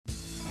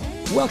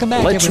Welcome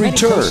back. Let's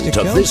return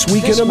to This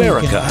Week in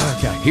America.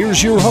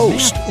 Here's your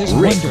host,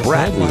 Rick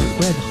Bratton. By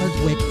Fred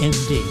Hardwicke,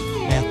 M.D.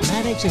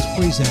 Mathematics is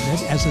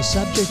presented as a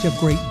subject of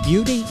great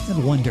beauty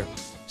and wonder.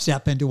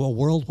 Step into a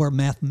world where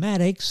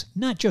mathematics,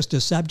 not just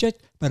a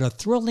subject, but a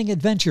thrilling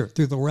adventure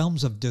through the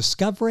realms of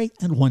discovery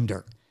and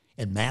wonder.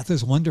 And Math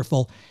is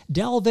Wonderful,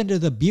 delve into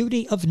the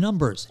beauty of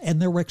numbers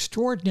and their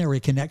extraordinary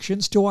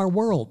connections to our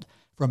world,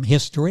 from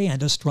history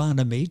and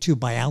astronomy to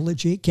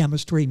biology,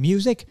 chemistry,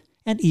 music,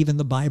 and even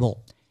the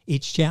Bible.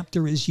 Each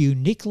chapter is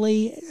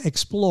uniquely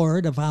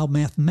explored of how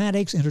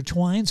mathematics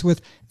intertwines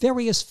with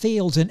various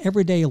fields in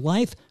everyday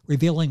life,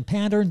 revealing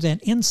patterns and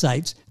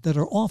insights that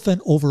are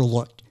often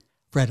overlooked.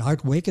 Fred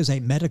Hardwicke is a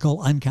medical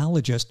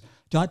oncologist,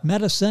 taught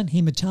medicine,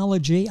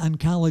 hematology,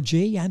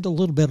 oncology, and a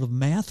little bit of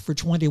math for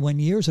 21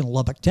 years in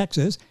Lubbock,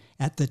 Texas,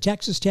 at the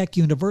Texas Tech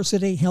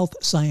University Health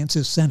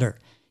Sciences Center.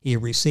 He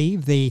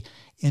received the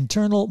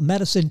Internal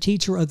Medicine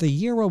Teacher of the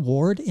Year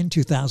Award in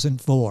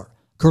 2004.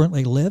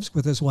 Currently lives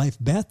with his wife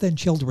Beth in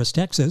Childress,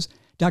 Texas.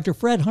 Dr.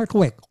 Fred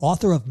Hardwicke,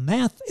 author of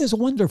Math is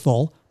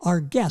Wonderful,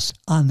 our guest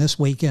on This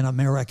Week in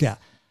America.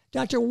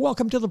 Doctor,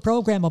 welcome to the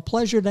program. A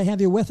pleasure to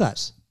have you with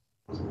us.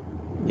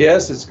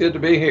 Yes, it's good to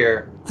be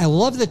here. I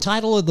love the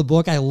title of the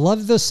book. I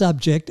love the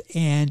subject.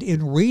 And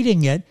in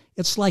reading it,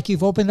 it's like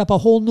you've opened up a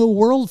whole new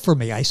world for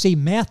me. I see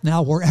math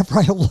now wherever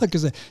I look.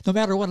 No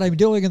matter what I'm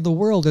doing in the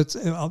world, it's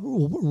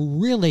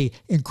really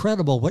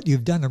incredible what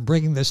you've done in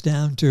bringing this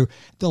down to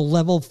the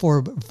level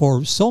for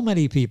so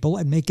many people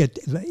and make it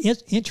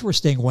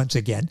interesting once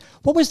again.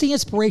 What was the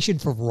inspiration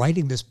for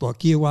writing this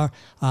book? You are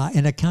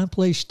an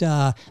accomplished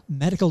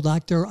medical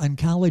doctor,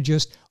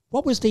 oncologist.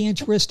 What was the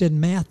interest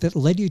in math that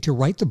led you to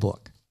write the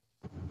book?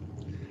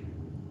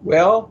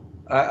 Well,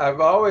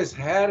 I've always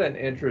had an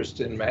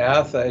interest in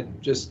math. I've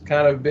just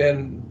kind of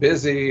been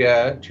busy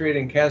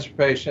treating cancer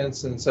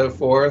patients and so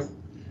forth.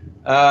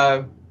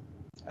 I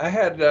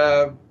had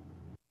a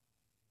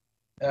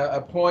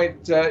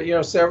point,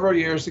 several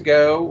years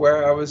ago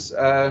where I was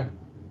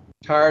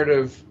tired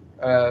of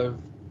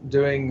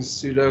doing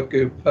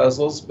Sudoku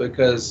puzzles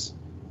because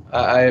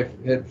I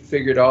had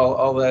figured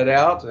all that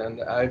out,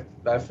 and I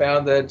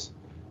found that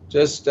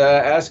just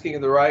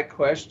asking the right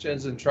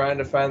questions and trying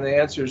to find the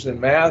answers in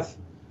math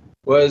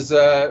was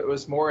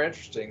more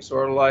interesting,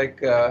 sort of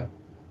like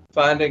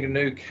finding a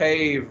new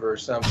cave or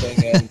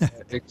something and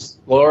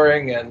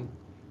exploring and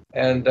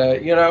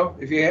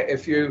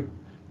if you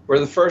were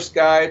the first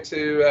guy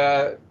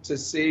to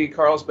see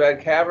Carlsbad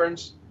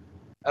Caverns,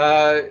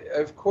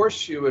 of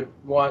course you would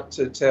want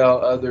to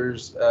tell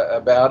others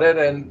about it,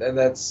 and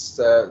that's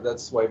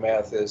the way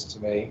math is to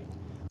me.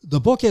 The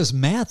book is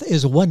Math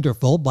is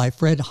Wonderful by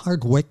Fred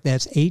Hardwicke.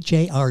 That's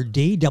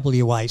Hardwicke,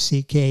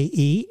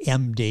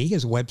 M.D.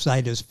 His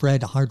website is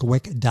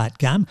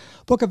fredhardwicke.com.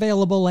 Book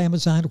available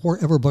Amazon,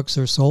 wherever books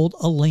are sold.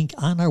 A link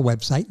on our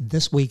website,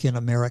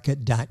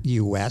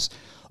 thisweekinamerica.us.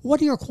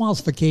 What are your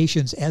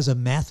qualifications as a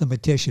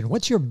mathematician?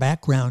 What's your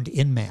background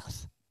in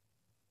math?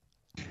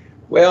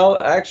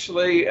 Well,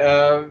 actually,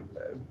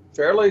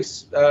 fairly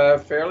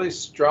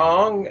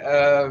strong.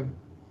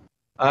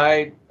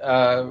 I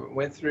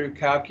went through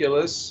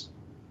calculus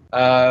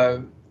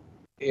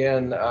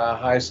in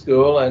high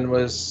school and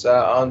was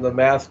on the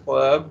math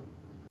club.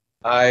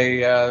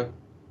 I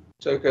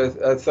took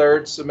a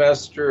third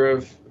semester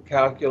of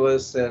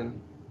calculus in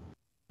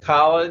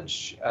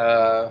college.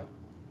 I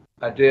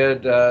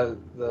did the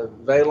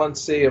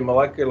valency and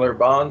molecular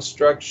bond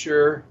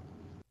structure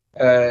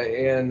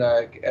in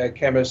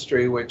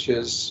chemistry, which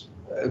is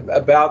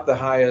about the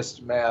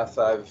highest math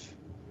I've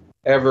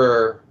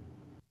ever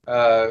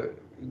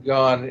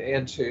gone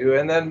into,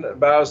 and then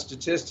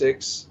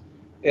biostatistics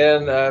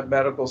in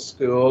medical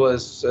school,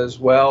 as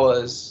well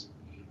as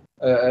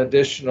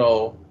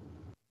additional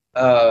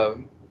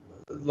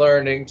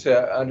learning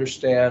to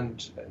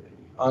understand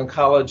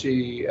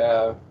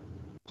oncology,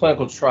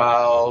 clinical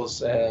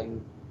trials,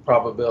 and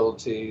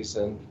probabilities,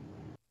 and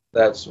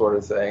that sort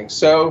of thing.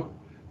 So,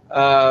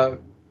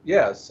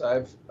 yes,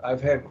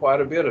 I've had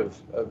quite a bit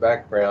of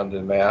background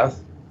in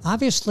math.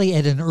 Obviously,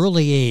 at an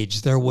early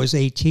age, there was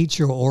a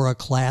teacher or a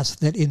class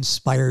that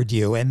inspired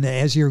you. And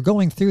as you're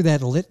going through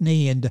that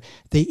litany and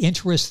the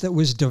interest that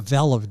was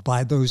developed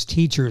by those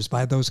teachers,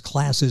 by those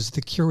classes,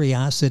 the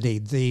curiosity,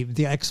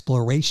 the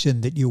exploration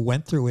that you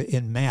went through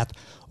in math,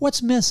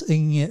 what's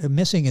missing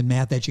in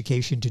math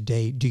education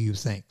today, do you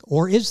think?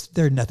 Or is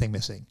there nothing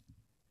missing?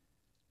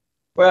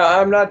 Well,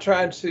 I'm not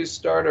trying to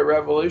start a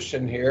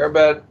revolution here,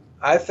 but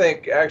I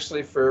think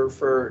actually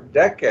for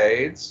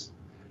decades,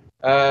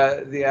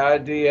 the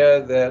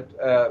idea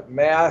that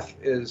math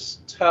is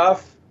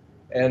tough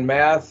and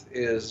math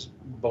is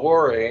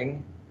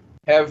boring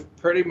have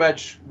pretty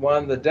much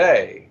won the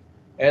day.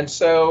 And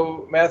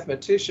so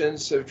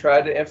mathematicians have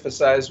tried to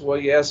emphasize, well,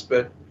 yes,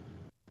 but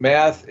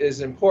math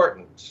is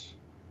important.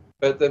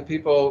 But the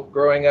people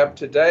growing up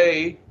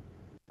today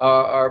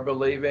are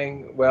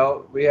believing,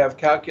 well, we have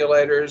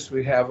calculators,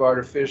 we have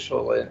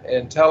artificial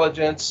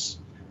intelligence,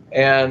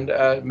 and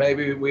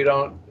maybe we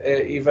don't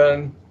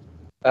even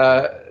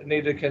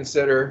need to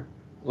consider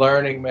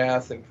learning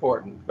math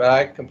important. But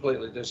I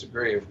completely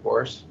disagree, of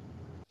course.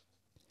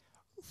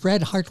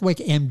 Fred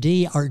Hardwicke,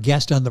 MD, our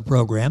guest on the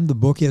program. The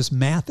book is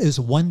Math is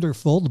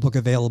Wonderful. The book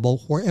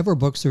available wherever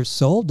books are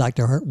sold.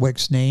 Dr.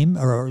 Hardwicke's name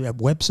or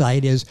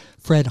website is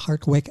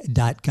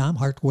fredhardwicke.com.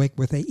 Hardwicke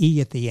with an E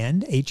at the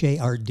end,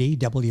 Hardwicke.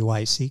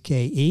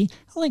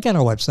 A link on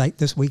our website,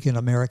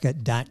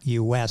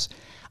 thisweekinamerica.us.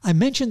 I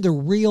mentioned the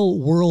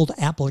real-world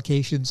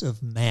applications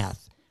of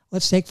math.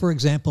 Let's take, for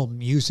example,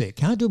 music.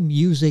 How do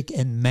music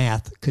and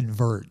math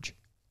converge?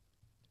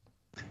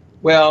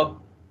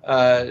 Well,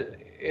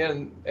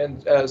 in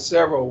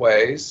several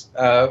ways.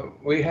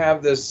 We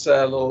have this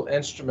little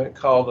instrument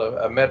called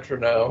a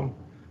metronome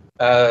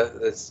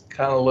that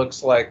kind of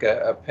looks like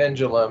a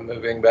pendulum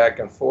moving back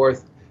and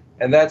forth,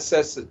 and that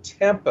sets the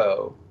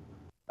tempo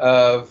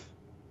of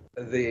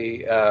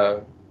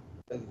the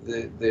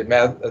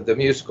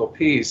musical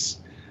piece.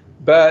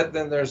 But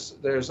then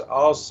there's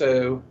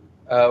also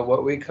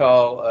what we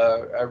call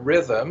a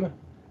rhythm,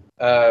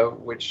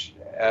 which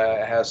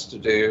has to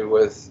do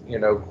with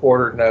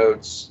quarter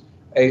notes,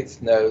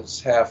 eighth notes,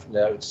 half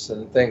notes,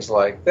 and things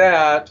like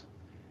that,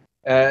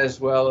 as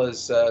well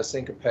as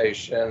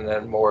syncopation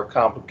and more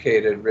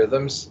complicated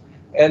rhythms.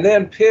 And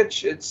then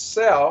pitch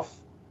itself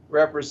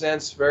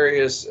represents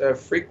various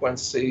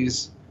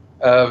frequencies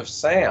of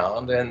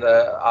sound, and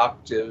the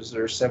octaves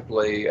are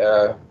simply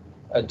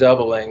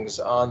doublings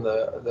on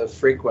the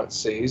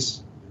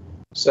frequencies.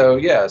 So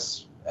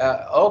yes,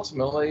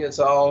 ultimately it's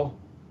all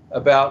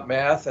about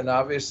math, and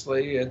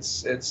obviously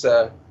it's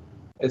a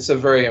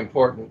very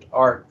important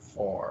art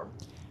form.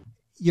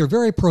 You're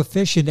very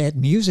proficient at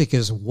music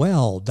as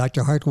well.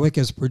 Dr. Hardwicke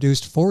has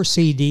produced 4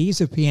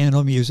 CDs of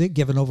piano music,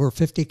 given over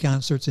 50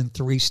 concerts in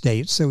 3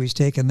 states. So he's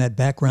taken that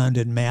background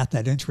in math,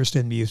 that interest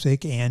in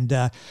music, and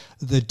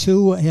the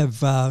two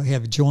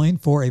have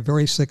joined for a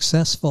very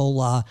successful,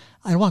 I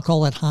don't want to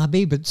call it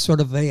hobby, but sort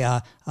of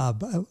a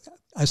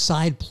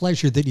side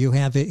pleasure that you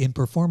have in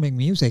performing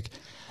music.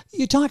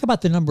 You talk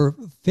about the number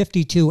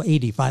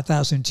 5,280,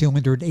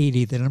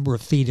 5,280, the number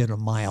of feet in a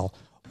mile.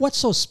 What's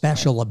so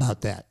special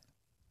about that?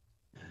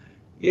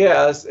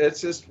 Yes, it's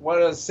just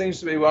seems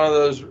to be one of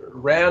those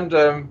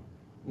random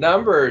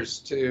numbers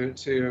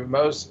to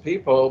most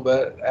people,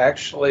 but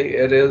actually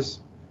it is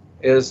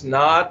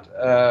not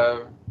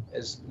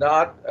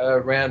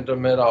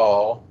random at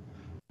all.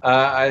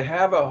 I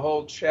have a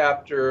whole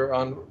chapter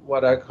on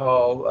what I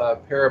call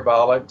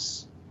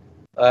parabolics,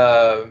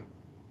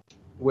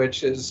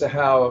 which is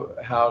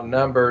how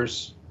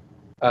numbers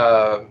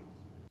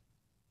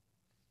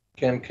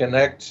can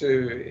connect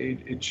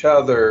to each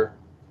other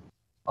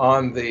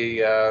on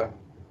the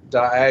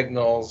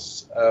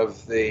diagonals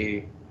of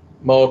the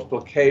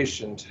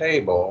multiplication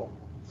table.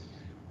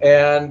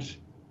 And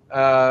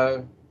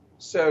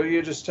so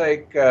you just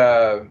take,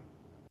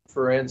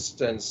 for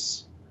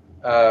instance,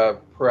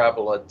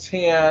 parabola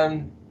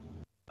 10,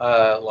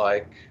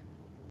 like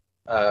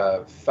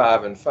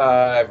 5 and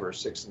 5, or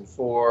 6 and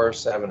 4,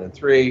 7 and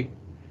 3.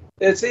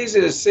 It's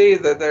easy to see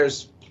that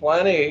there's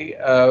plenty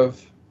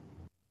of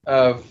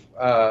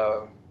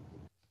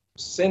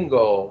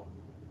single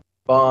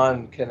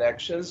bond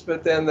connections,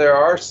 but then there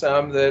are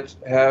some that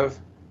have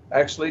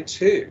actually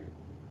 2.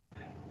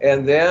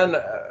 And then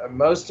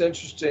most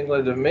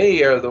interestingly to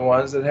me are the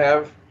ones that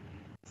have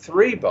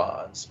 3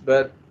 bonds.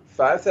 But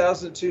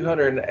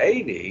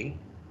 5,280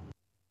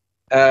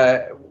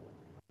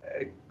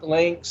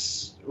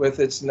 links with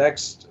its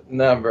next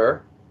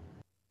number,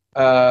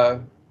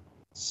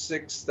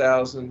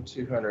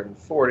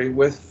 6,240,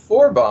 with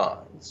 4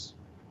 bonds,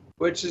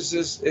 which is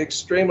just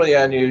extremely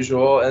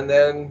unusual. And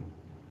then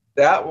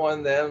that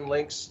one then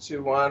links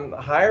to one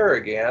higher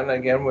again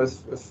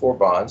with 4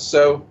 bonds.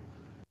 So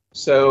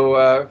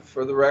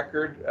for the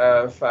record,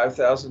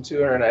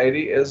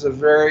 5,280 is a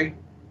very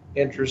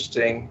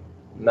interesting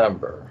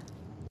number.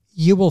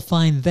 You will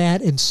find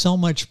that and so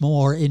much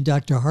more in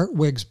Dr.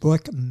 Hardwicke's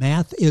book,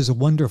 Math is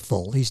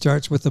Wonderful. He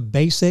starts with the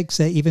basics.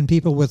 Even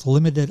people with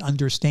limited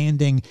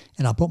understanding,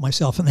 and I'll put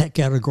myself in that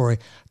category,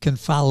 can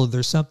follow.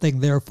 There's something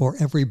there for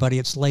everybody.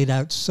 It's laid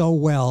out so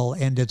well,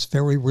 and it's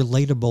very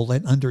relatable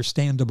and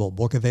understandable.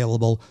 Book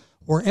available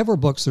wherever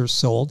books are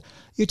sold.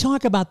 You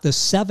talk about the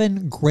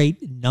 7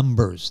 great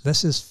numbers.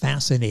 This is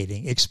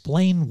fascinating.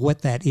 Explain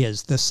what that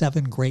is, the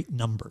 7 great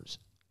numbers.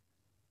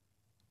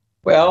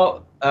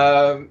 Well,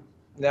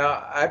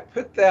 now I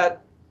put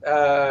that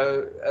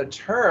a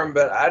term,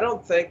 but I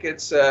don't think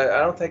it's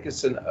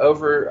an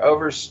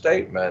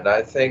overstatement.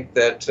 I think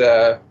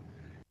that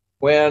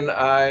when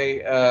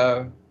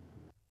I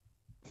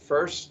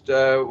first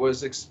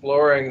was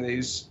exploring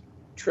these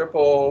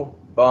triple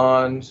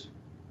bond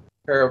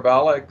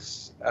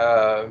parabolics,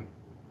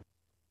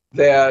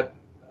 that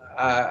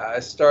I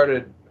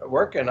started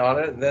working on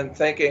it, and then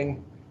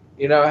thinking,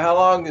 how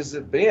long has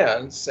it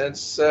been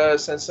since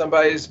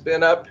somebody's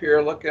been up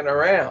here looking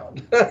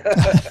around?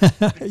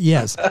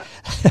 Yes.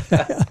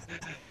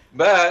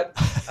 But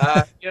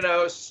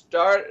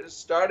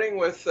starting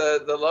with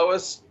the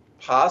lowest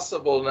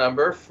possible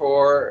number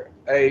for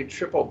a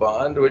triple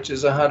bond, which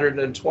is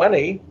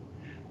 120,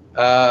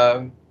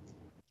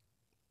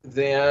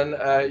 then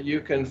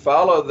you can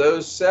follow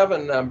those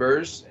 7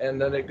 numbers,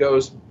 and then it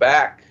goes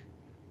back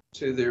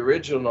to the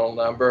original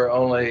number,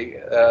 only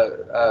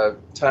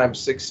times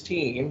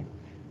 16.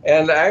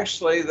 And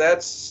actually,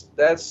 that's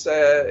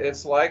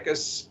it's like a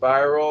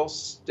spiral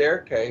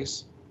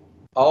staircase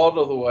all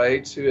the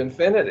way to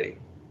infinity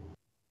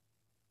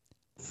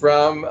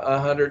from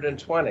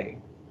 120.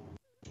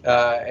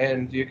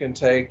 And you can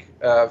take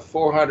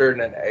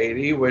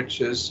 480, which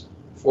is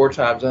 4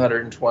 times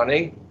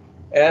 120,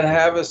 and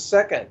have a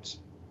second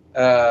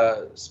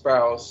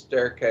spiral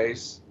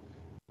staircase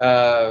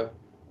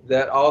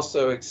that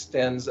also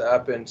extends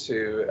up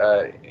into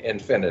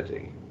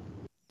infinity.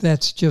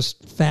 That's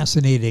just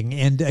fascinating.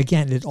 And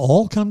again, it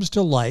all comes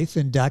to life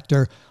in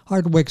Dr.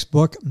 Hardwicke's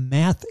book,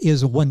 Math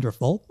is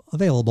Wonderful,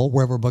 available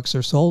wherever books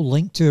are sold.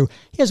 Link to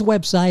his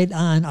website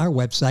on our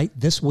website,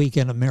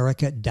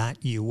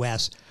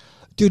 thisweekinamerica.us.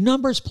 Do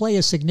numbers play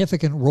a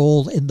significant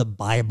role in the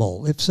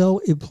Bible? If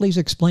so, please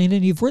explain.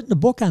 And you've written a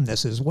book on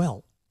this as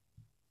well.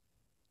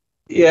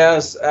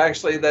 Yes,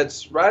 actually,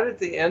 that's right at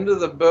the end of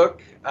the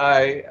book.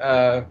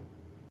 I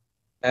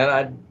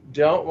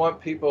don't want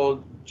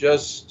people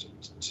just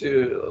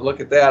to look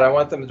at that. I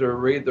want them to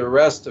read the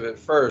rest of it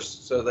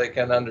first so they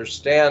can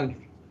understand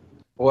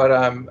what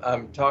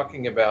I'm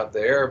talking about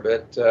there.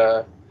 But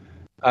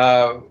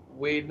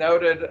we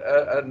noted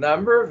a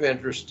number of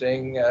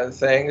interesting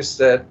things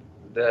that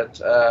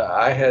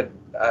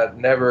I'd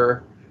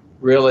never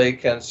really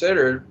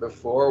considered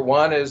before.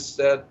 One is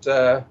that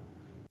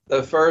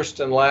the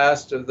first and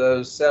last of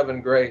those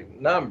 7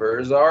 great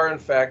numbers are in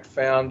fact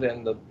found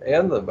in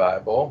the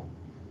Bible.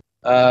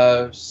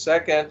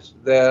 Second,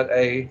 that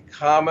a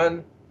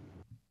common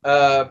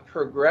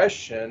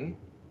progression,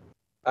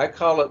 I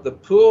call it the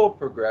pool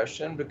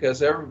progression,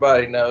 because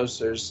everybody knows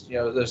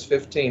there's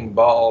 15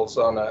 balls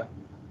on a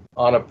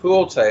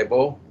pool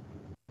table,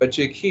 but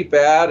you keep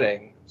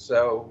adding.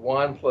 So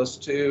 1 plus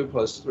 2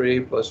 plus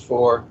 3 plus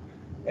 4,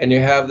 and you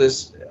have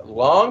this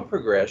long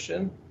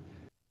progression.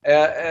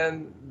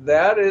 And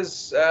that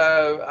is,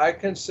 I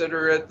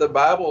consider it the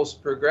Bible's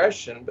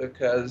progression,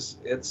 because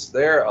it's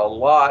there a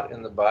lot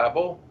in the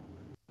Bible,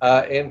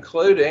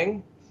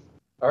 including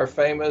our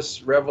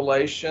famous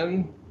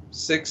Revelation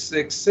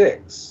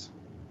 666.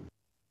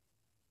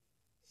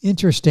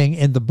 Interesting.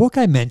 And the book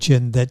I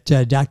mentioned that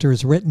Doctor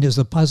has written is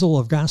The Puzzle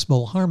of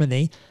Gospel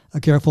Harmony, a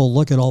careful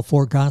look at all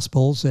 4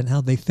 Gospels and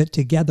how they fit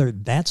together.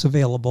 That's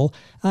available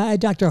at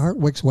Dr.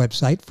 Hardwicke's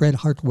website,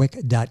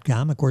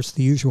 fredhardwicke.com. Of course,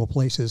 the usual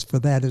places for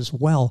that as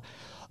well.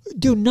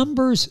 Do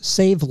numbers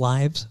save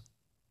lives?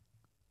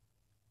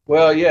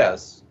 Well,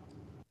 yes.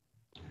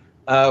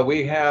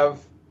 We have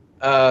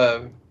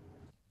the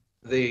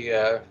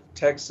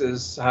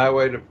Texas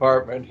Highway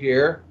Department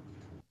here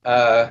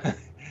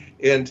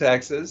in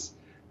Texas.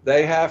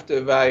 They have to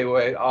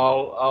evaluate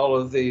all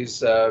of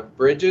these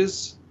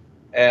bridges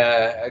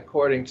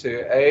according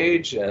to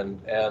age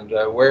and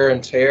wear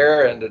and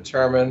tear, and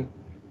determine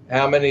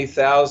how many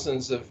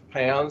thousands of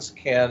pounds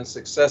can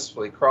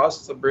successfully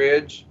cross the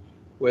bridge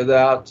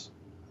without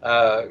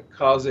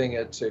causing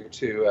it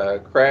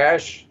to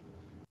crash.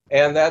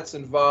 And that's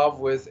involved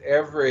with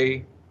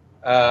every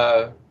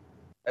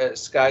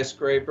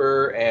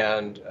skyscraper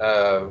and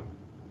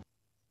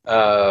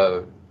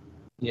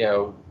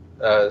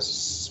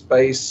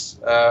space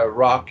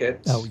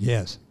rockets. Oh,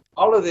 yes.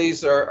 All of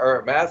these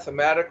are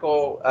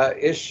mathematical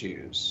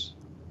issues.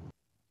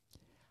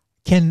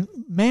 Can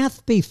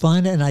math be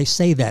fun? And I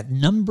say that,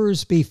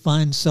 numbers be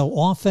fun. So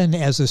often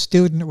as a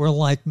student, we're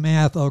like,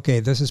 math, okay,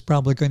 this is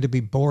probably going to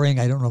be boring.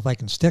 I don't know if I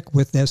can stick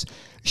with this.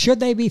 Should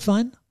they be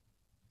fun?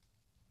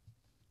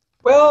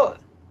 Well,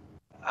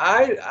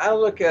 I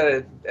look at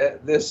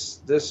it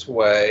this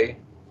way,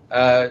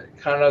 kind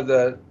of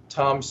the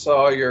Tom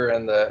Sawyer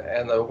and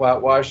the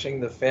whitewashing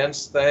the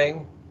fence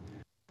thing.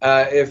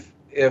 If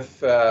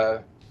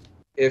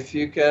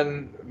you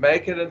can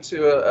make it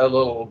into a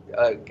little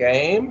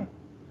game,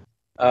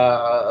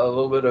 a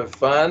little bit of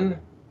fun,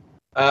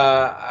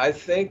 I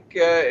think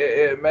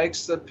it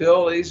makes the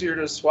pill easier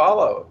to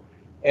swallow.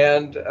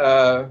 And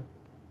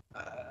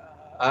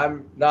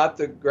I'm not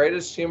the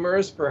greatest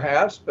humorist,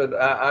 perhaps, but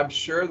I'm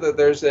sure that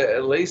there's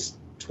at least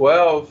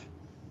 12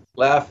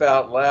 laugh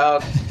out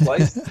loud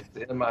places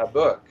in my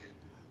book.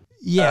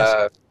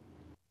 Yes.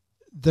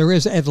 There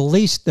is at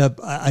least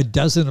a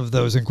dozen of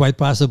those, and quite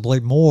possibly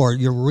more.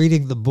 You're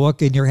reading the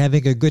book and you're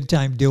having a good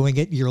time doing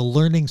it. You're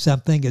learning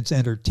something. It's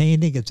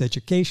entertaining. It's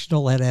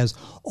educational. It has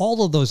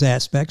all of those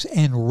aspects,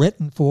 and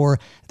written for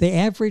the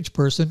average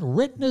person,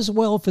 written as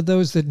well for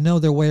those that know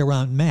their way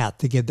around math,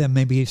 to give them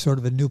maybe sort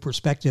of a new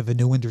perspective, a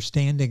new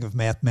understanding of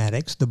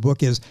mathematics. The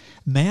book is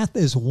Math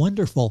is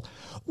Wonderful.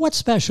 What's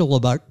special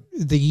about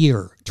the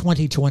year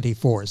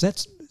 2024? Is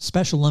that a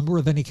special number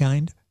of any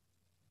kind?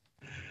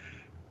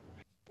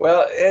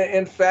 Well,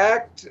 in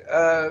fact,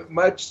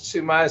 much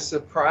to my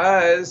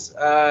surprise,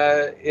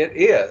 it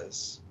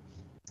is.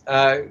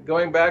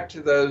 Going back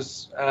to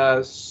those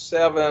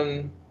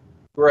 7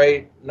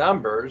 great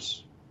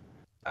numbers,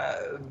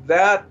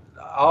 that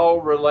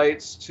all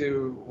relates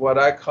to what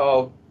I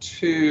call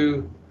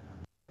two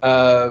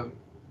uh,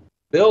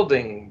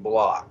 building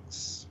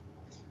blocks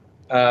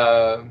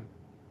that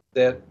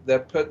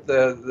put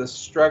the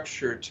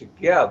structure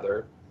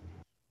together.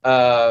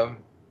 But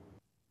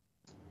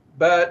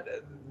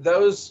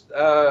those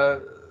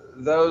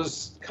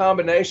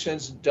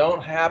combinations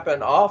don't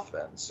happen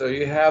often. So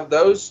you have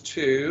those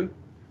two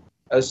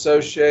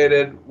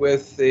associated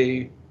with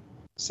the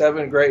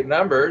 7 great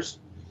numbers,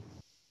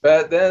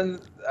 but then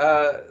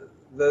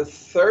the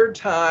third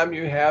time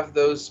you have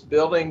those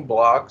building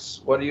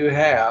blocks, what do you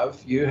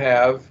have? You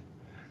have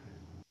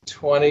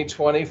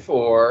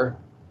 2024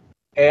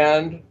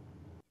 and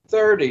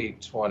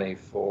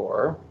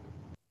 3024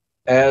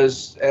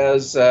 as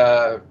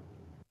a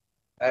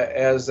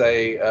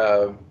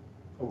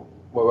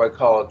what do I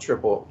call a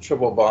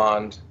triple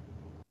bond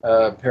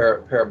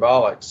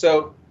parabolic.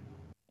 So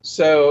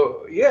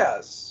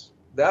yes,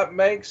 that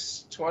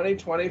makes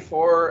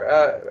 2024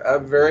 a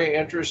very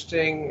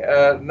interesting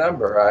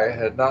number. I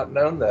had not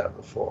known that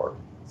before.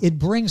 It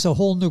brings a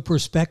whole new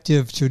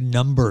perspective to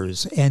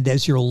numbers, and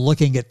as you're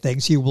looking at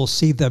things, you will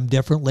see them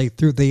differently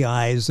through the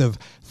eyes of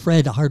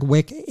Fred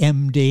Hardwicke,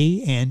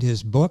 MD, and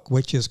his book,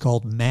 which is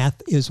called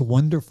Math is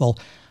Wonderful.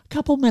 A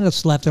couple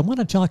minutes left. I want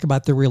to talk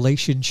about the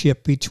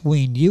relationship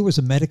between you as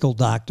a medical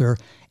doctor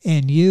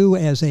and you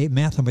as a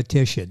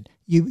mathematician.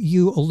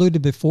 You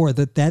alluded before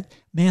that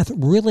math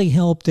really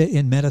helped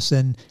in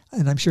medicine,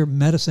 and I'm sure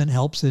medicine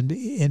helps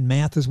in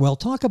math as well.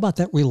 Talk about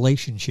that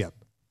relationship.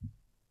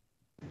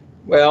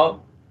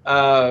 Well,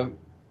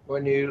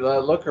 when you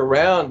look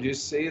around, you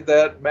see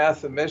that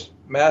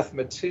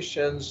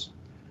mathematicians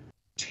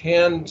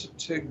tend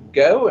to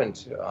go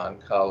into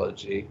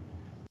oncology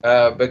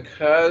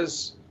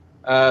because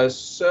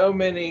so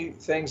many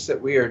things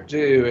that we are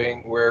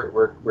doing,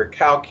 we're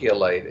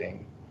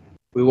calculating.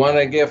 We want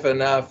to give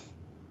enough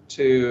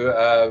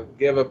to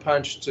give a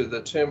punch to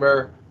the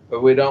tumor,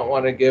 but we don't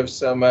want to give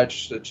so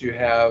much that you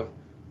have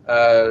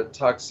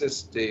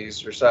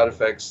toxicities or side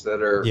effects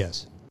that are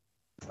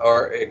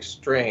are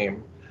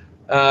extreme.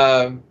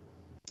 And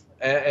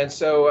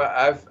so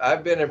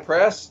I've been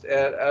impressed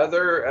at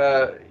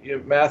other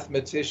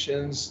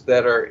mathematicians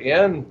that are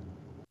in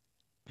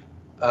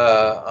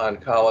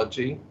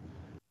oncology,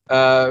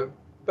 but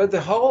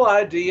the whole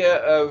idea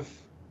of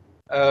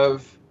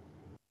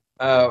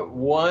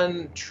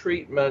one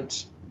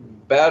treatment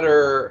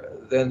better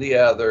than the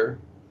other,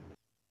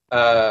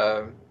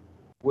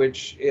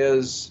 which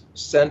is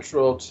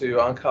central to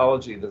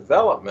oncology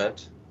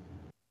development,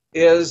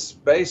 is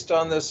based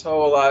on this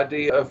whole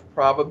idea of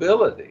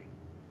probability,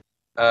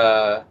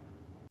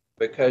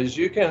 because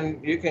you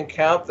can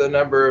count the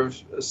number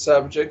of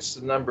subjects,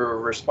 the number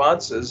of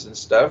responses and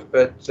stuff,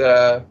 but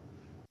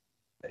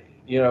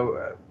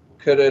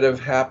could it have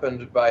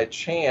happened by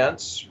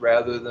chance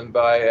rather than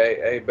by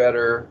a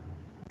better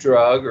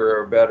drug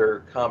or a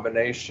better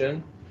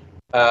combination?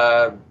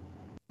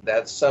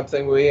 That's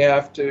something we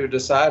have to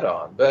decide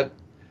on. But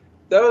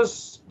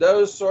those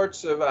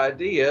sorts of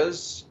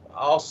ideas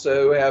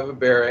also have a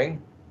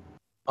bearing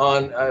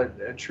on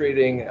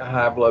treating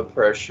high blood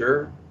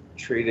pressure,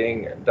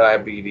 treating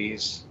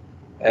diabetes,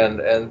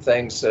 and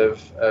things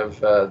of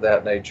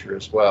that nature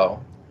as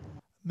well.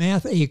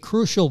 Math, a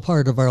crucial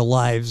part of our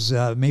lives,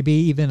 maybe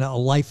even a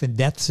life and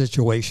death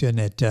situation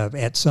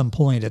at some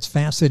point. It's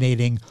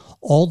fascinating,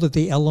 all of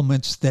the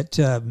elements that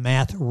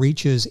math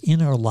reaches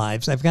in our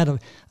lives. I've got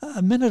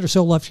a minute or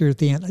so left here at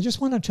the end. I just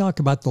want to talk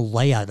about the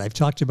layout. I've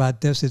talked about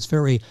this. It's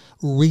very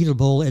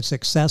readable. It's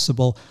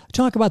accessible.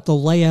 Talk about the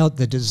layout,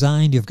 the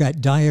design. You've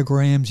got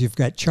diagrams. You've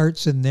got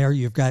charts in there.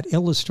 You've got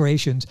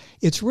illustrations.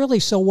 It's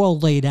really so well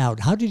laid out.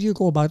 How did you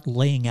go about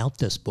laying out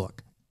this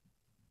book?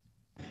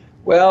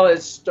 Well,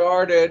 it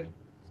started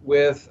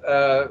with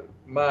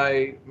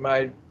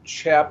my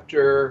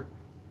chapter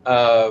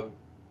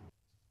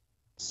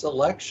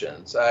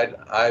selections.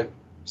 I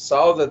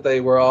saw that they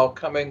were all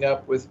coming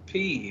up with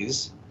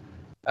P's,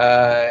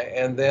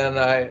 and then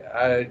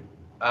I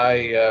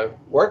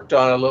worked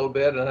on it a little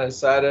bit, and I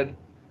decided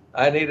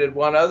I needed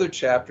one other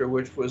chapter,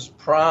 which was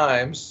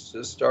primes,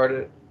 to start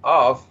it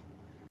off.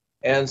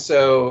 And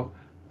so,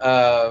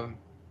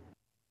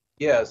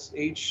 yes,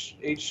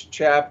 each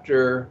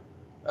chapter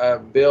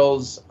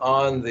builds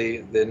on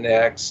the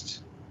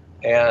next,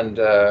 and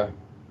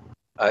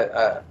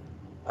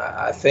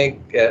I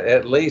think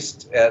at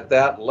least at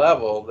that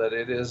level that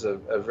it is a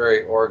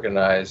very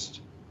organized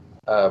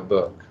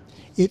book.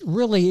 It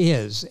really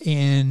is,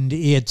 and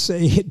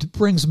it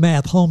brings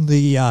math home,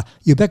 the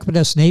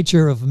ubiquitous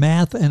nature of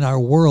math in our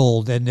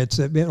world, and it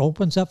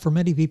opens up for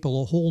many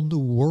people a whole new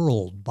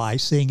world by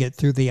seeing it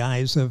through the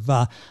eyes of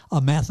a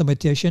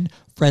mathematician.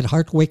 Fred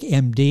Hardwicke,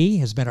 MD,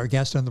 has been our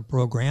guest on the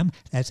program.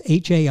 That's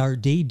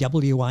HARDWICKE.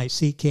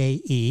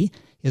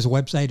 His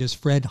website is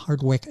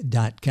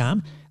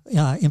fredhardwicke.com.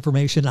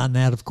 Information on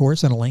that, of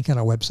course, and a link on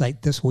our website,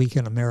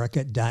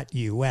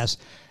 thisweekinamerica.us.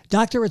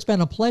 Doctor, it's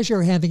been a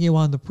pleasure having you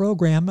on the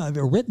program. I've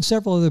written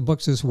several other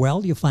books as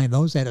well. You'll find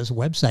those at his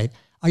website.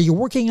 Are you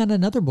working on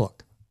another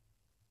book?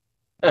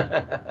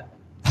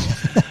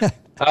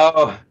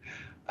 Oh,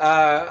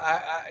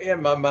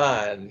 in my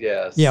mind,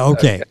 yes. Yeah,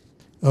 okay.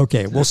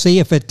 Okay, we'll see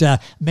if it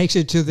makes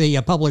it to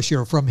the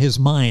publisher from his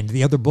mind.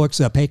 The other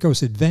books,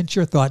 Pecos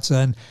Adventure, Thoughts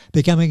on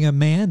Becoming a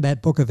Man,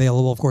 that book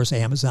available, of course,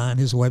 Amazon,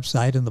 his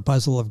website, and The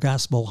Puzzle of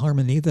Gospel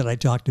Harmony that I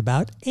talked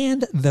about,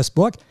 and this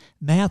book,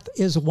 Math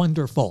is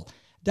Wonderful.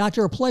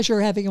 Doctor, a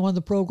pleasure having you on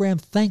the program.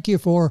 Thank you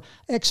for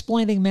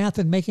explaining math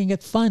and making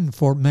it fun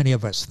for many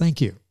of us.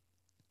 Thank you.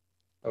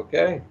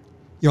 Okay.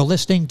 You're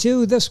listening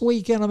to This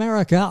Week in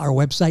America, our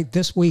website,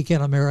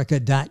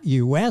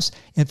 thisweekinamerica.us.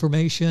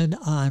 Information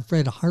on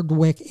Fred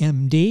Hardwicke,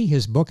 MD,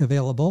 his book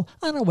available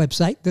on our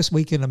website,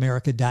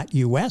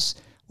 thisweekinamerica.us.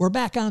 We're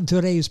back on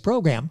today's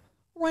program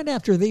right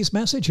after these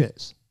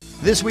messages.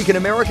 This Week in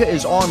America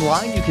is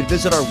online. You can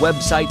visit our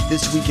website,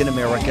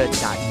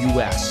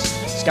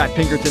 thisweekinamerica.us. Scott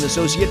Pinkerton,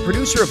 Associate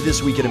Producer of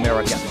This Week in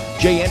America.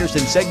 Jay Anderson,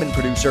 Segment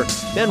Producer.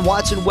 Ben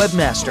Watson,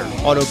 Webmaster.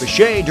 Otto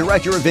Bechet,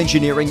 Director of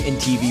Engineering and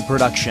TV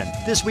Production.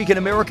 This Week in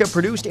America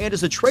produced and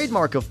is a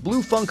trademark of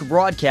Blue Funk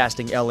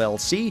Broadcasting,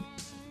 LLC.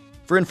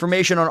 For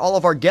information on all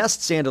of our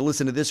guests and to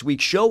listen to this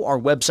week's show, our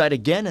website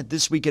again at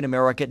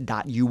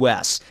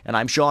thisweekinamerica.us. And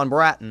I'm Sean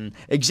Bratton,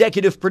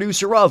 Executive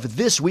Producer of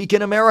This Week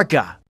in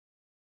America.